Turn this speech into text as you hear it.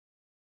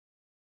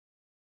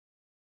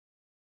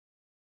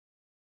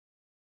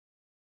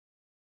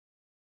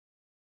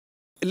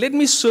let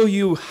me show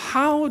you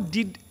how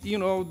did,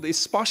 the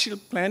spatial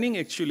planning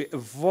actually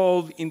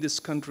evolve in this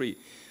country.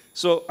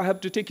 So I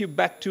have to take you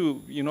back to,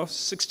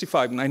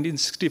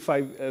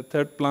 1965,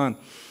 third plan,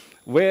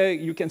 where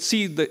you can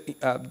see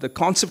the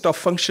concept of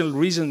functional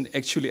region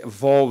actually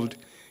evolved,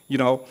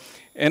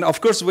 And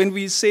of course, when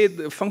we say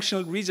the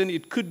functional region,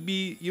 it could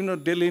be,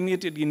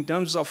 delineated in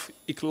terms of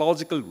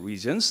ecological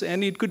regions,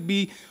 and it could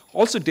be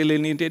also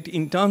delineated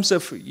in terms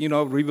of,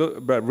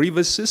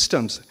 river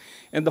systems.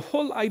 And the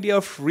whole idea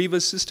of river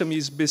system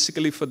is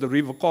basically for the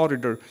river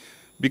corridor,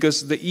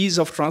 because the ease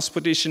of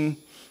transportation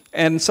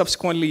and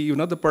subsequently,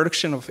 the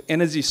production of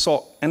energy,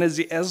 so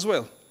energy as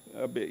well,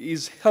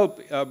 is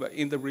helped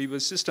in the river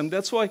system.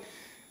 That's why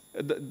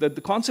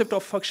the concept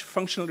of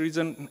functional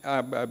region,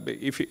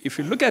 if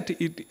you look at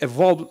it, it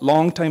evolved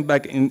long time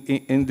back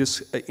in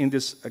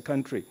this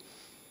country.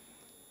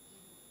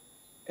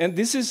 And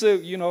this is,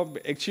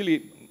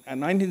 actually,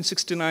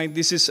 1969.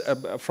 This is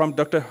from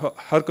Dr.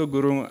 Harko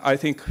Gurung. I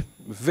think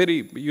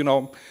very,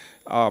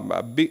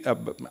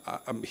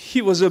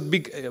 he was a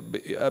big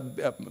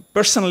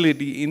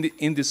personality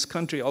in this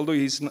country, although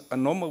he's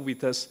no more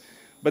with us.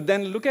 But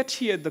then look at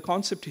here the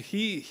concept.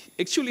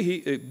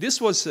 This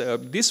was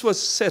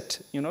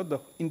set. The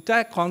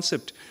entire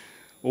concept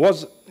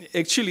was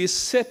actually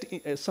set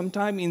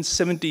sometime in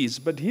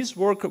 70s. But his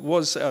work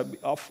was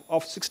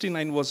of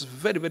 69 was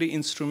very, very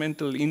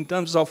instrumental in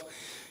terms of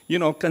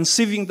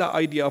conceiving the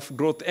idea of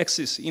growth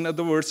axis. In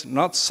other words,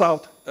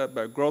 north-south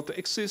growth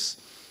axis.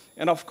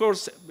 And of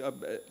course,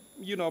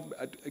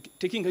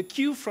 taking a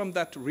cue from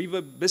that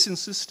river basin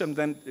system,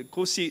 then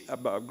Kosi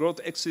growth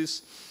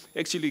axis,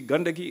 actually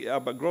Gandaki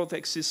growth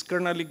axis,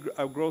 Karnali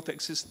growth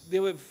axis, they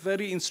were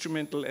very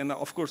instrumental. And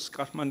of course,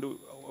 Kathmandu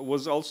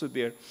was also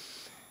there.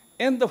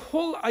 And the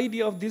whole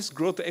idea of this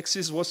growth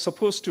axis was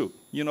supposed to,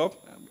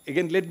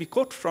 again, let me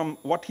quote from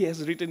what he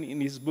has written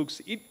in his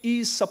books. It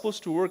is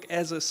supposed to work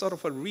as a sort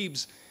of a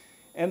ribs.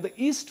 And the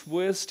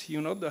east-west,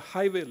 the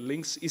highway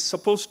links is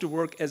supposed to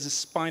work as a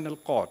spinal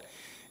cord.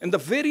 And the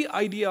very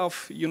idea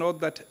of,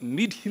 that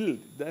mid-hill,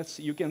 that's,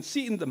 you can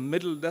see in the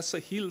middle, that's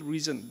a hill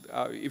region.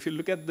 If you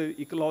look at the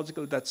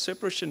ecological, that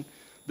separation,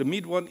 the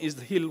mid one is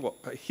the hill.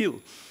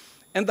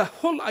 And the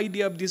whole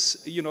idea of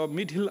this,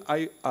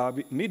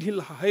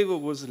 mid-hill highway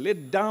was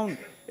laid down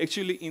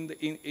actually in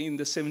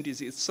the 70s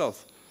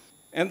itself.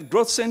 And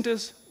growth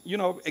centers,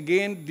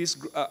 again, this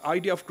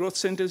idea of growth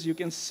centers, you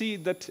can see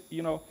that,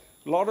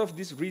 a lot of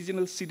these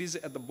regional cities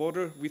at the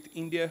border with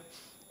India.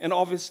 And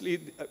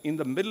obviously, in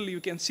the middle, you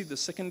can see the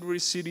secondary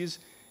cities.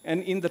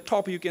 And in the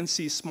top, you can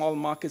see small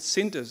market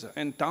centers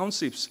and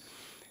townships.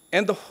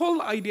 And the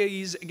whole idea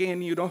is,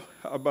 again,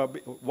 about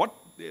what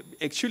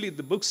actually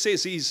the book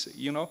says is,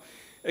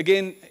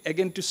 again,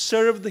 to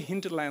serve the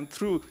hinterland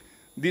through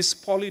these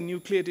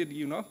polynucleated,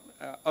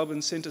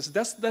 urban centers.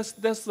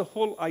 That's the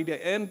whole idea.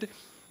 And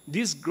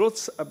these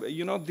growth,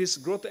 this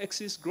growth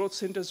axis, growth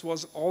centers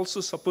was also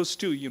supposed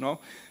to,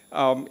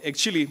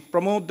 actually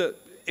promote the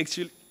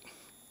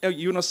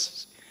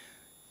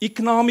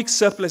economic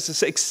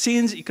surpluses,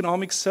 exchange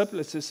economic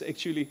surpluses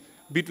actually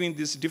between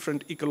these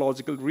different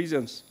ecological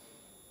regions.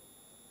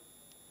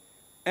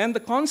 And the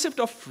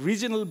concept of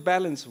regional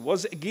balance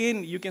was,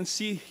 again, you can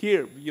see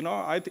here, here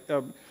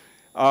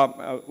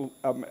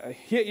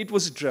it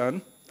was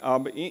drawn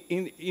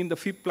in the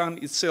fifth plan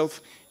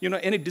itself,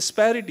 any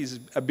disparities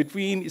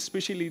between,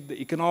 especially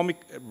the economic,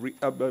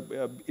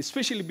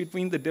 especially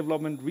between the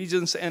development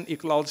regions and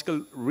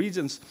ecological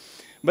regions.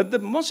 But the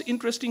most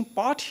interesting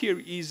part here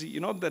is,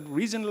 that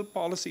regional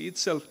policy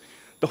itself.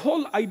 The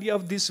whole idea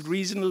of this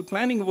regional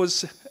planning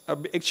was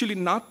actually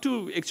not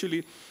to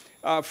actually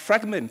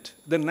fragment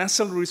the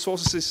national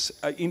resources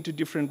into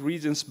different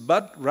regions,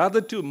 but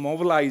rather to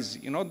mobilize,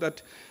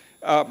 that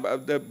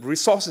the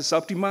resources,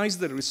 optimize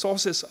the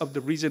resources of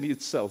the region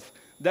itself.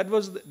 That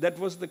was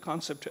the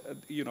concept,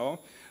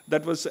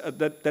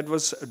 that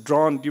was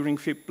drawn during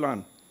fifth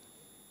plan.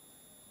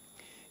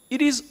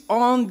 It is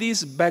on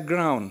this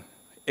background,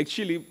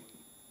 actually,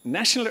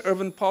 national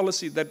urban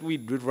policy that we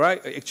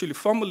actually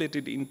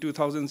formulated in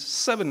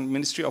 2007,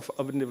 Ministry of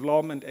Urban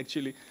Development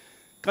actually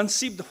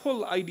conceived the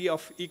whole idea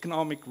of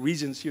economic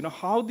regions,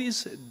 how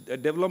these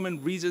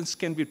development regions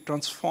can be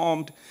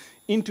transformed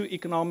into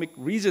economic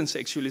regions,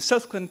 actually,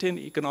 self-contained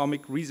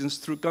economic regions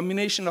through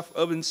combination of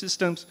urban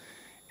systems.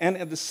 And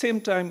at the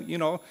same time,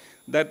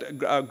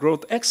 that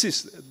growth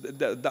axis,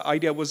 the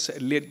idea was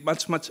laid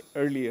much, much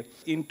earlier.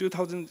 In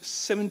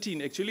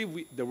 2017,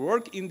 actually, the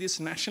work in this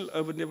National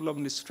Urban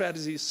Development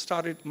Strategy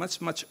started much,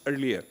 much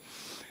earlier.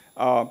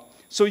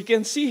 So you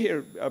can see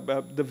here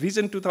the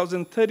Vision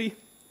 2030,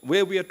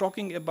 where we are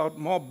talking about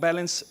more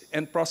balanced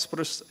and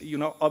prosperous,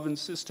 urban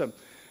system.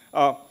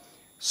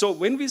 So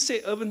when we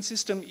say urban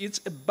system, it's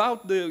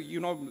about the,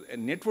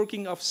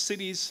 networking of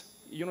cities,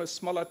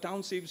 smaller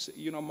townships,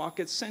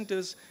 market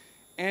centers,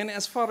 and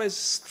as far as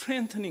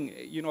strengthening,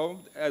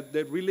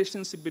 the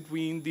relationship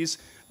between these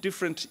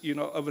different,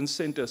 urban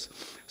centers.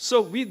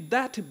 So with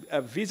that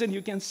vision,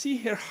 you can see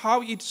here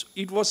how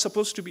it was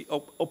supposed to be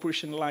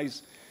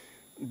operationalized.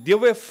 there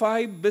were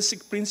 5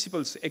 basic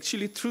principles,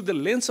 actually through the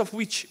lens of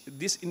which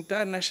this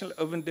entire national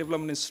urban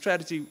development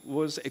strategy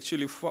was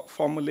actually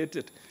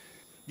formulated.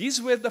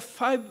 These were the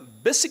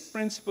 5 basic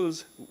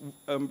principles,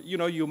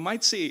 you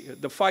might say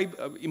the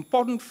 5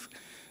 important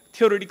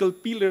theoretical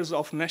pillars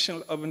of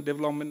national urban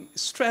development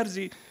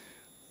strategy,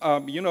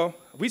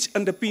 which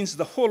underpins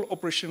the whole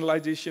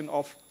operationalization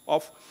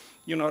of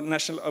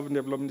national urban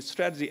development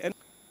strategy. And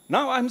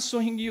now I'm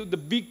showing you the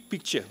big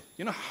picture.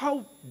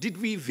 How did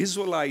we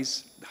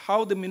visualize,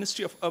 how the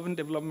Ministry of Urban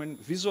Development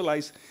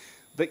visualized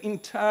the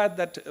entire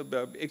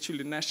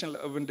actually national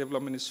urban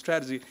development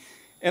strategy.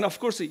 And of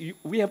course,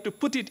 we have to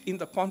put it in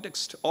the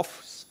context of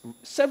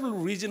several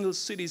regional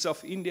cities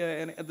of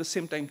India and at the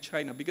same time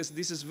China, because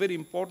this is very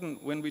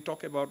important when we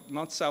talk about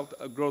North-South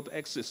growth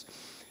axis.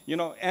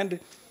 And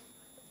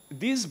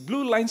these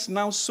blue lines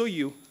now show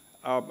you,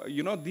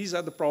 these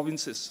are the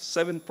provinces,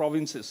 7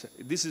 provinces.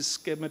 This is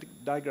schematic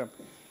diagram.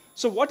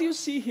 So what you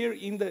see here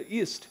in the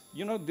east,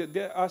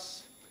 there are,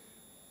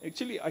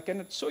 actually I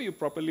cannot show you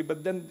properly,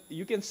 but then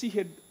you can see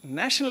here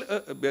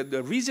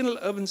the regional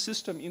urban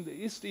system in the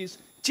east is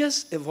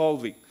just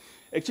evolving.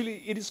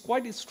 Actually, it is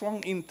quite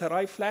strong in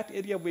Tarai flat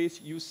area where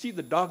you see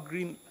the dark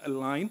green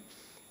line,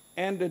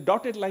 and the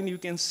dotted line you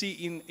can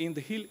see in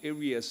the hill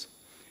areas.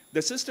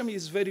 The system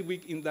is very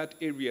weak in that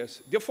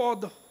areas. Therefore,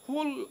 the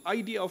whole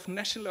idea of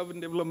national urban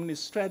development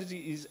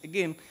strategy is,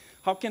 again,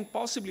 how can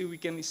possibly we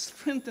can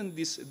strengthen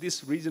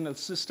these regional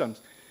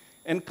systems.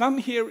 And come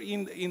here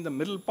in the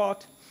middle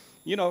part,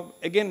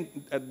 again,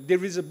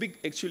 there is a big,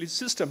 actually,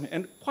 system,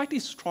 and quite a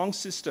strong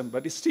system,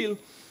 but still,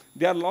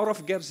 there are a lot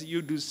of gaps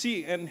you do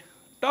see, and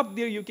top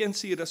there you can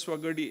see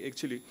Raswagadi,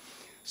 actually.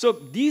 So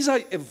these are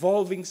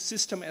evolving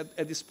system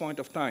at this point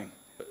of time.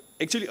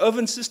 Actually,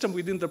 urban system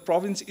within the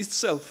province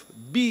itself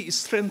be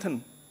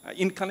strengthened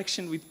in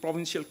connection with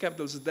provincial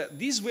capitals.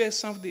 These were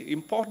some of the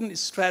important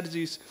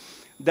strategies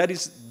that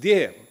is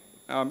there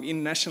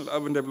in national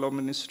urban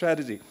development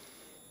strategy.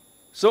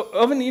 So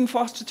urban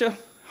infrastructure,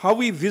 how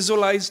we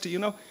visualized,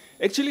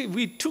 actually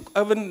we took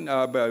urban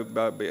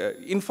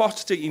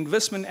infrastructure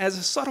investment as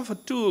a sort of a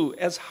tool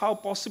as how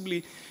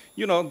possibly,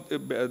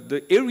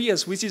 the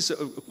areas which is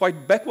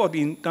quite backward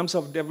in terms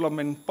of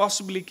development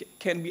possibly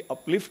can be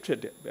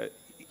uplifted.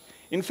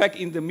 In fact,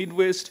 in the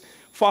Midwest,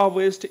 Far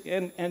West,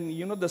 and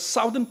the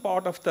southern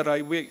part of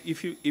Tarai, where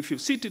if you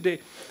see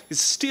today,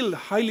 is still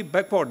highly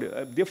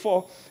backward.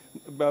 Therefore,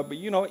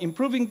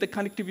 improving the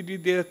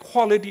connectivity, the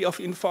quality of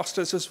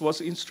infrastructures was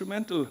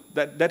instrumental.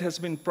 That has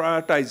been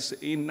prioritized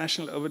in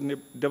national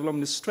urban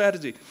development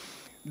strategy.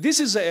 This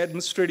is an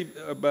administrative,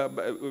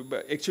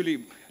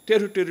 actually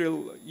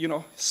territorial,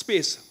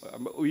 space,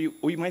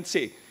 we might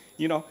say,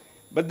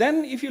 But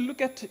then if you look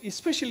at,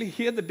 especially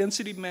here, the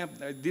density map,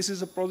 this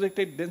is a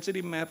projected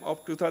density map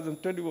of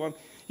 2021,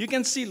 you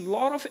can see a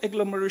lot of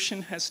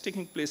agglomeration has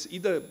taken place,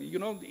 either,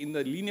 in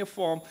the linear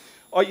form,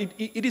 or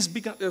it is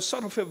become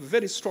sort of a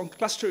very strong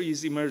cluster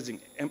is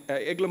emerging,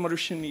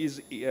 agglomeration is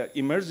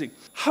emerging.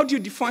 How do you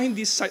define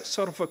this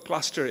sort of a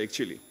cluster,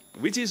 actually,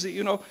 which is,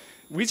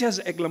 which has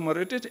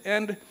agglomerated,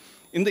 and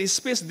in the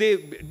space, they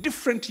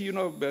different,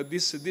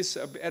 this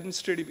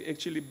administrative,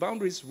 actually,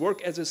 boundaries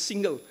work as a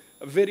single,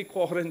 a very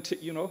coherent,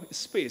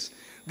 space.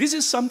 This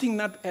is something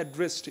not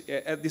addressed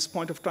at this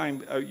point of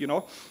time,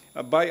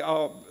 by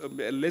our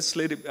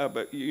legislative,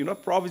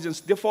 provisions.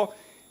 Therefore,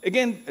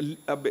 again,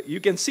 you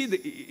can see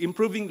the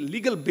improving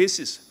legal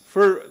basis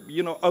for,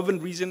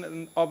 urban region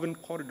and urban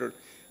corridor.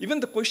 Even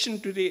the question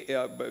today,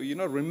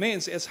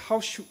 remains as how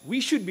we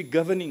should be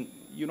governing,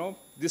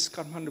 this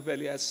Kathmandu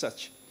Valley as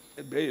such.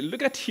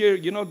 Look at here,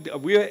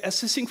 we are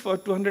assessing for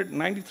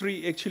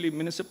 293 actually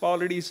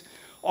municipalities.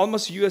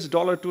 Almost US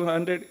dollar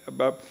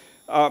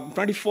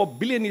 224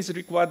 billion is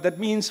required. That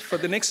means for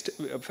the next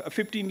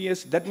 15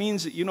 years, that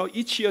means,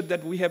 each year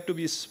that we have to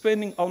be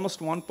spending almost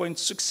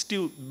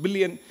 1.62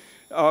 billion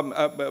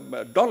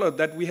dollar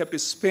that we have to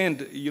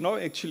spend,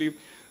 actually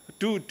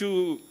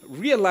to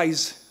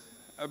realize,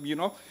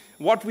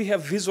 what we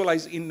have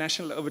visualized in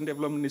National Urban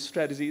Development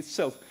Strategy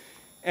itself.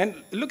 And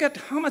look at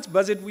how much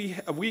budget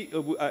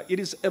it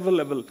is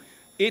available.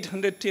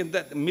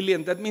 810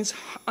 million, that means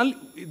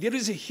there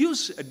is a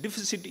huge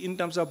deficit in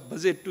terms of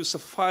budget to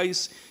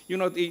suffice,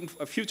 the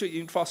future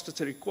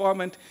infrastructure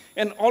requirement,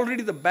 and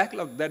already the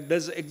backlog that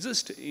does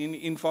exist in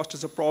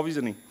infrastructure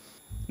provisioning.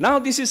 Now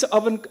this is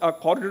urban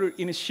corridor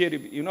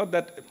initiative,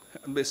 that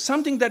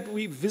something that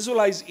we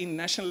visualize in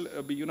national,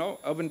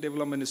 urban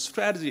development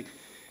strategy.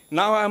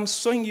 Now I'm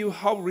showing you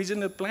how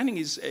regional planning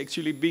is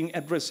actually being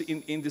addressed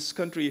in this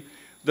country.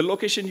 The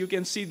location you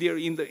can see there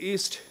in the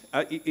east,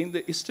 in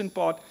the eastern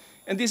part.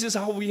 And this is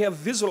how we have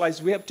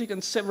visualized. We have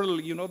taken several,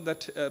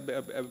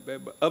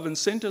 urban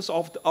centers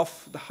of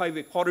the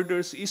highway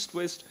corridors,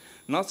 east-west,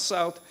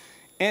 north-south,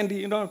 and,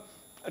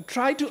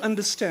 try to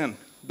understand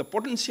the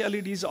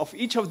potentialities of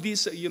each of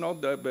these,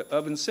 the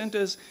urban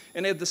centers,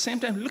 and at the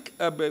same time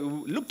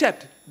looked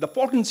at the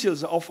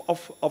potentials of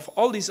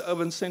all these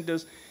urban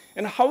centers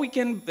and how we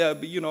can,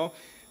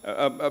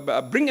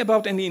 bring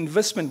about any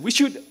investment. We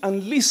should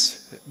unleash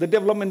the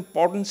development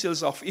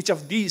potentials of each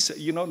of these,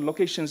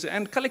 locations,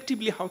 and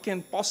collectively how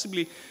can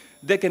possibly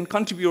they can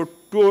contribute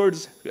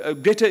towards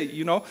greater,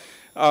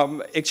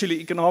 actually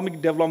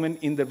economic development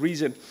in the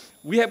region.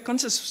 We have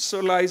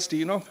conceptualized,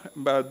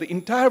 the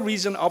entire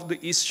region of the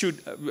East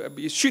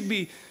should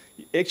be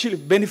actually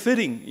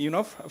benefiting,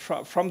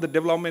 from the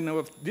development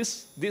of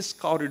this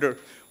corridor,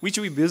 which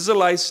we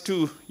visualize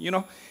to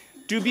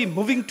be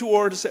moving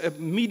towards a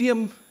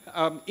medium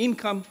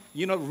income,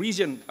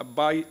 region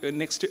by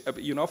next,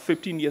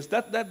 15 years.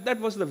 That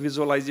was the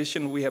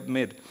visualization we have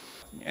made.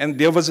 And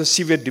there was a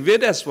severe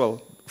debate as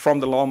well from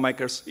the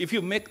lawmakers. If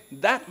you make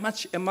that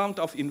much amount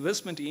of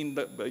investment in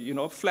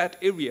the, flat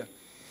area,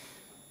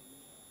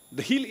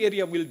 the hill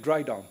area will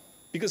dry down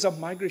because of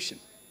migration.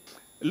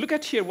 Look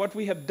at here, what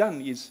we have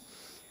done is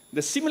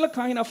the similar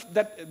kind of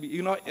that,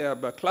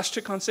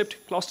 cluster concept,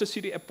 cluster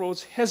city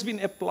approach has been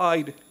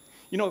applied,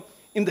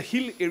 in the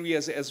hill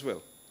areas as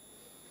well.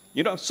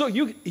 So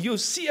you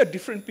see a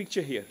different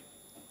picture here.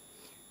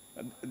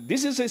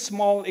 This is a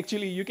small,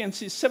 actually, you can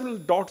see several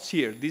dots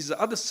here. These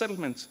are other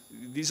settlements.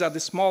 These are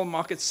the small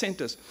market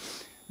centers.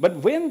 But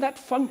when that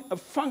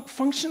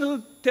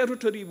functional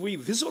territory we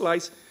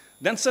visualize,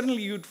 then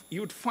suddenly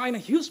you'd find a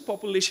huge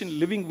population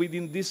living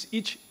within this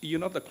each,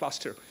 the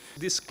cluster.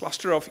 This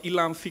cluster of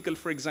Ilam Fikal,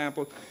 for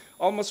example,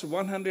 almost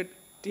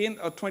 110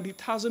 or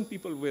 20,000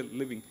 people were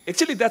living.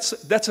 Actually,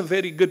 that's a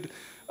very good,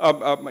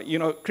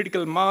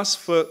 critical mass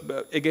for,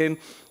 again,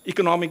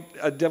 economic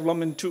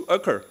development to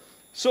occur.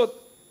 So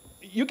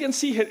you can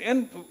see here,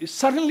 and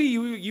suddenly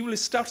you will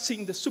start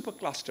seeing the super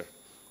cluster,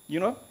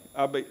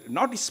 but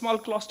not a small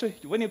cluster.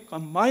 When you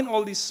combine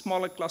all these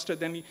smaller clusters,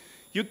 then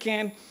you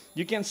can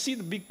see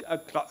the big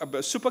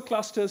super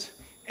clusters,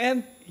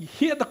 and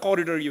here the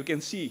corridor you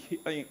can see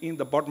in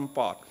the bottom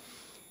part.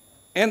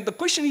 And the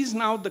question is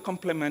now the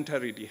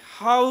complementarity,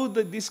 how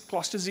these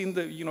clusters in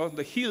the,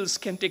 the hills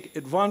can take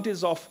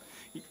advantage of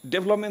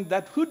development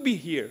that would be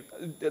here.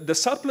 The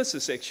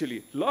surpluses,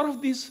 actually, a lot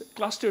of these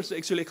clusters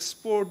actually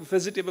export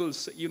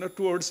vegetables,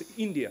 towards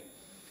India.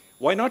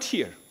 Why not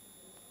here?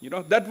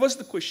 That was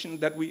the question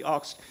that we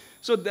asked.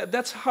 So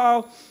that's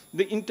how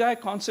the entire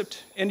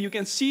concept, and you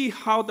can see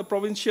how the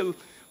provincial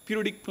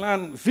periodic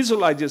plan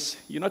visualizes,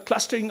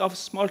 clustering of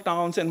small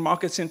towns and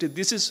market centers.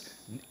 This is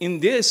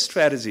in their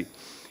strategy,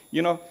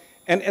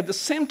 and at the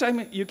same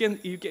time, you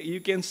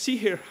can see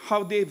here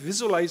how they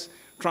visualize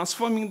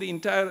transforming the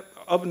entire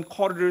urban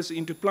corridors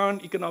into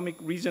planned economic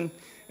region,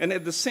 and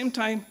at the same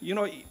time,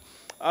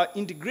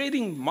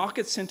 integrating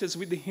market centers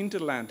with the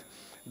hinterland.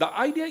 The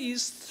idea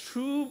is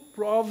through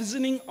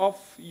provisioning of,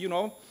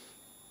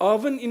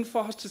 urban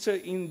infrastructure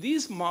in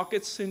these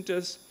market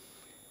centers,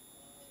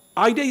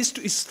 idea is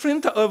to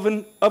strengthen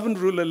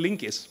urban-rural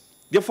linkage.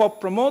 Therefore,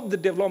 promote the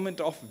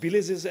development of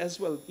villages as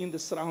well in the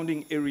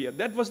surrounding area.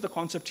 That was the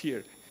concept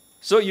here.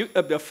 So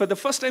for the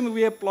first time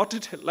we have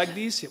plotted like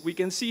this. We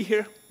can see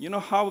here,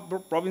 how the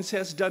province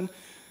has done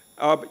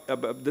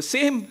the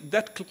same,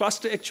 that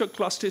cluster, actual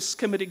cluster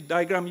schematic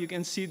diagram you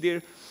can see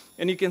there.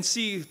 And you can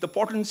see the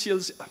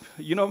potentials,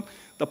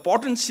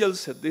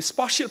 the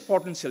spatial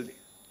potential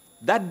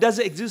that does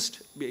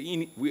exist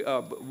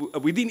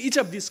within each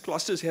of these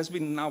clusters has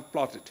been now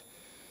plotted.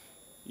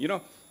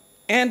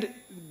 And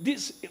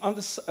this, on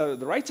the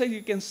right side,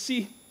 you can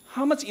see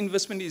how much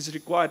investment is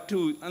required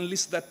to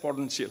unleash that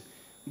potential.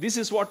 This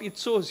is what it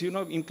shows,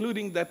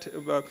 including that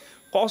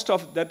cost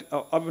of that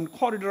urban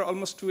corridor,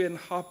 almost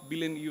 $2.5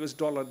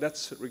 billion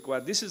that's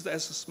required. This is the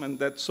assessment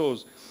that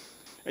shows.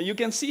 And you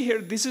can see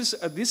here, this is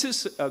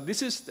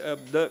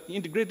the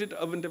integrated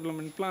urban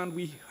development plan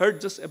we heard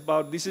just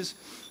about. This is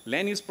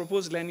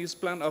proposed land use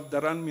plan of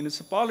Dharan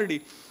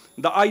municipality.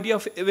 The idea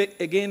of,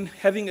 again,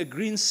 having a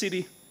green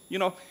city,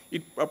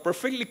 it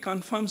perfectly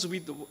confirms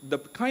with the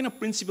kind of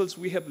principles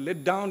we have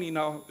laid down in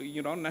our,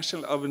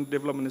 national urban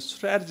development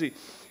strategy.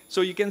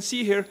 So you can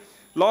see here,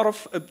 a lot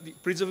of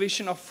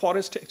preservation of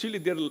forest. Actually,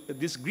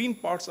 these green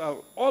parts are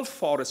all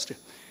forest.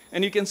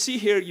 And you can see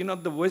here,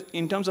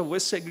 in terms of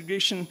waste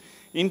segregation,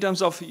 in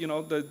terms of,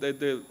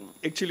 the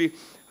actually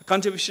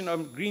conservation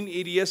of green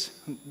areas,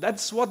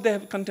 that's what they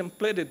have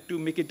contemplated to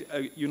make it,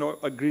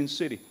 a green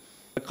city.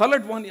 The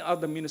colored one are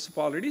the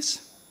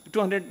municipalities,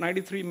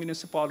 293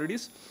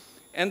 municipalities,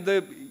 and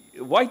the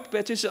white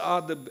patches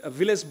are the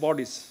village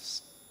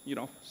bodies,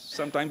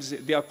 Sometimes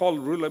they are called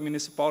rural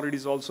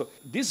municipalities also.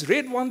 This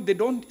red one, they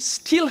don't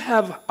still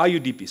have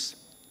IUDPs.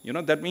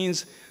 That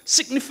means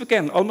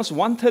significant, almost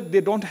 1/3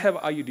 they don't have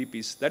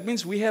IUDPs. That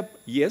means we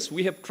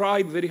have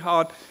tried very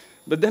hard,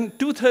 but then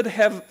 2/3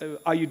 have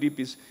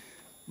IUDPs.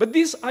 But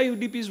these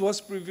IUDPs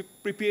was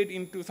prepared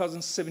in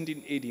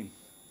 2017-18.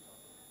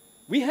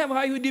 We have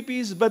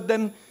IUDPs, but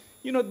then,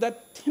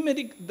 that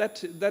thematic,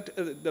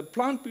 the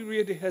plan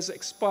period has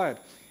expired.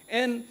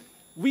 And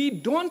we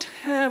don't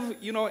have,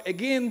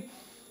 again,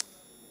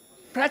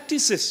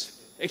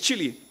 practices,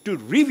 actually, to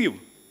review,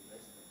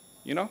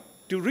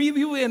 to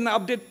review and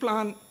update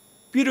plan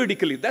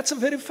periodically. That's a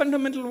very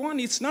fundamental one.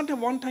 It's not a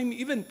one-time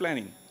event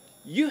planning.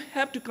 You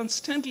have to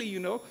constantly,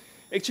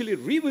 actually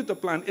review the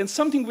plan, and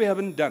something we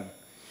haven't done.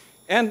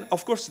 And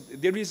of course,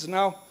 there is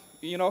now,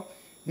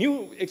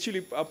 new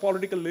actually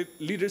political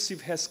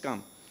leadership has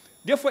come.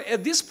 Therefore,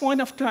 at this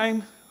point of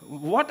time,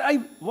 what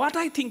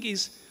I think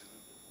is,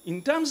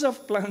 in terms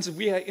of plans,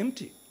 we are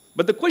empty.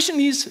 But the question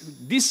is,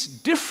 this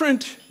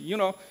different,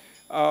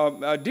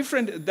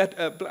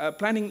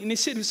 planning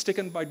initiatives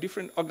taken by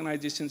different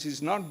organizations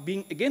is not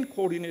being, again,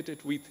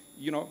 coordinated with,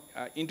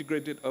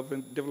 integrated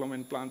urban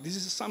development plan. This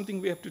is something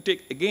we have to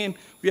take, again,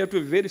 we have to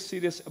be very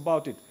serious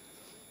about it.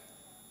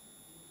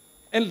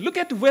 And look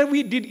at where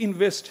we did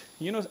invest.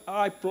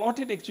 I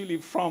plotted actually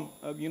from,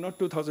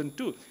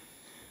 2002.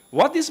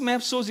 What this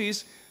map shows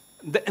is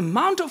the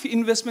amount of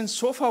investment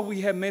so far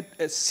we have made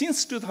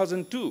since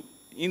 2002,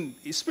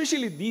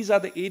 especially these are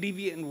the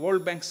ADB and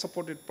World Bank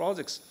supported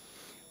projects,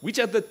 which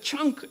are the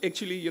chunk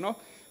actually,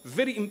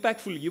 very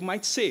impactful, you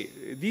might say.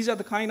 These are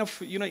the kind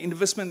of,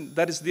 investment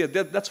that is there.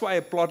 That's why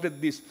I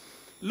plotted this.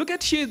 Look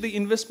at here the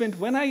investment.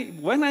 When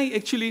I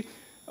actually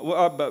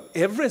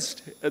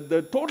averaged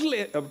the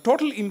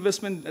total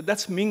investment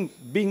that's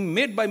being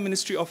made by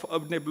Ministry of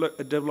Urban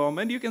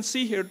Development, you can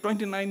see here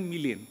 29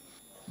 million.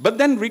 But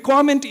then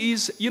requirement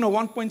is,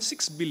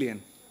 1.6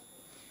 billion.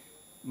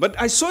 But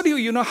I showed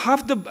you,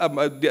 half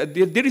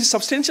there is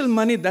substantial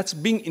money that's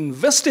being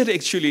invested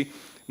actually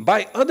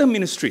by other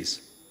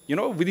ministries,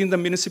 within the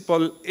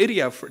municipal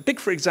area. Take,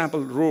 for example,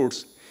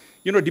 roads.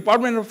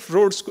 Department of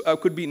Roads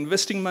could be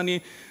investing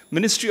money.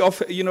 Ministry of,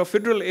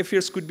 Federal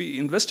Affairs could be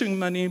investing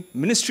money.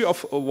 Ministry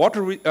of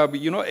Water,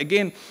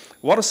 again,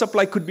 water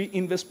supply could be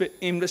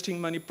investing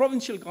money.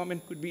 Provincial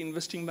government could be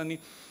investing money,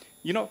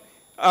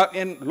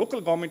 and local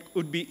government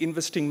could be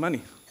investing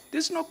money.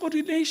 There's no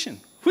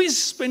coordination. Who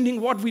is spending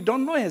what we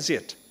don't know as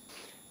yet?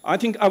 I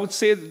think I would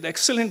say the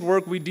excellent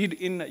work we did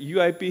in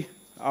UIP.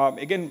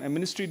 Again, a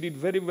ministry did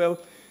very well.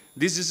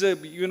 This is a,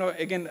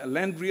 again, a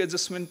land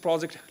readjustment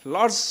project,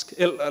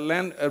 large-scale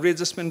land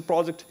readjustment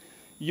project,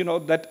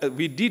 that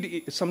we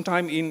did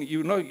sometime in,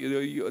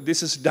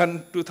 this is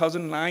done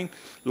 2009,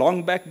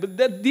 long back.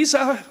 But these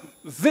are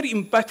very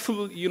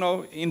impactful,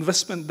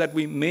 investment that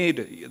we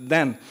made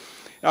then.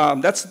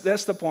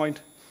 That's the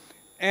point.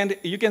 And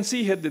you can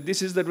see here that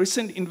this is the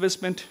recent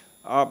investment.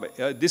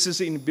 This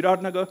is in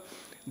Biratnagar.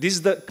 This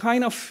is the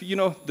kind of,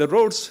 the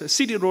roads,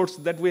 city roads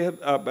that we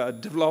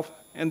have developed.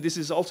 And this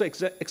is also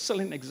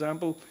excellent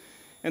example.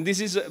 And this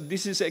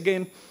is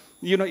again,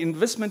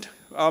 investment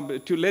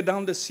to lay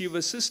down the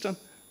sewer system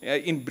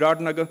in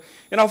Biratnagar.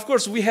 And of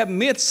course, we have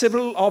made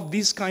several of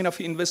these kind of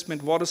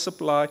investment, water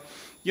supply,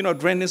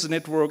 drainage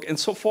network, and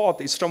so forth,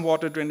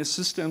 stormwater drainage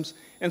systems,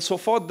 and so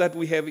forth that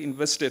we have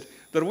invested.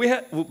 But we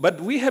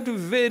have to be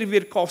very,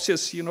 very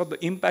cautious, the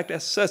impact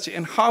as such,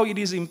 and how it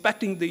is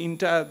impacting the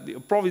entire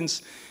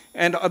province,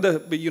 and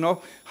other,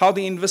 how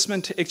the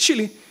investment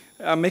actually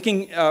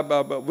making,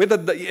 whether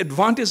the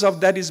advantage of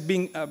that is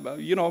being,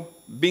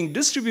 being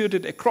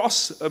distributed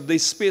across the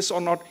space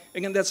or not.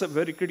 Again, that's a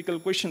very critical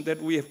question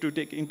that we have to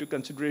take into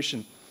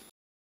consideration.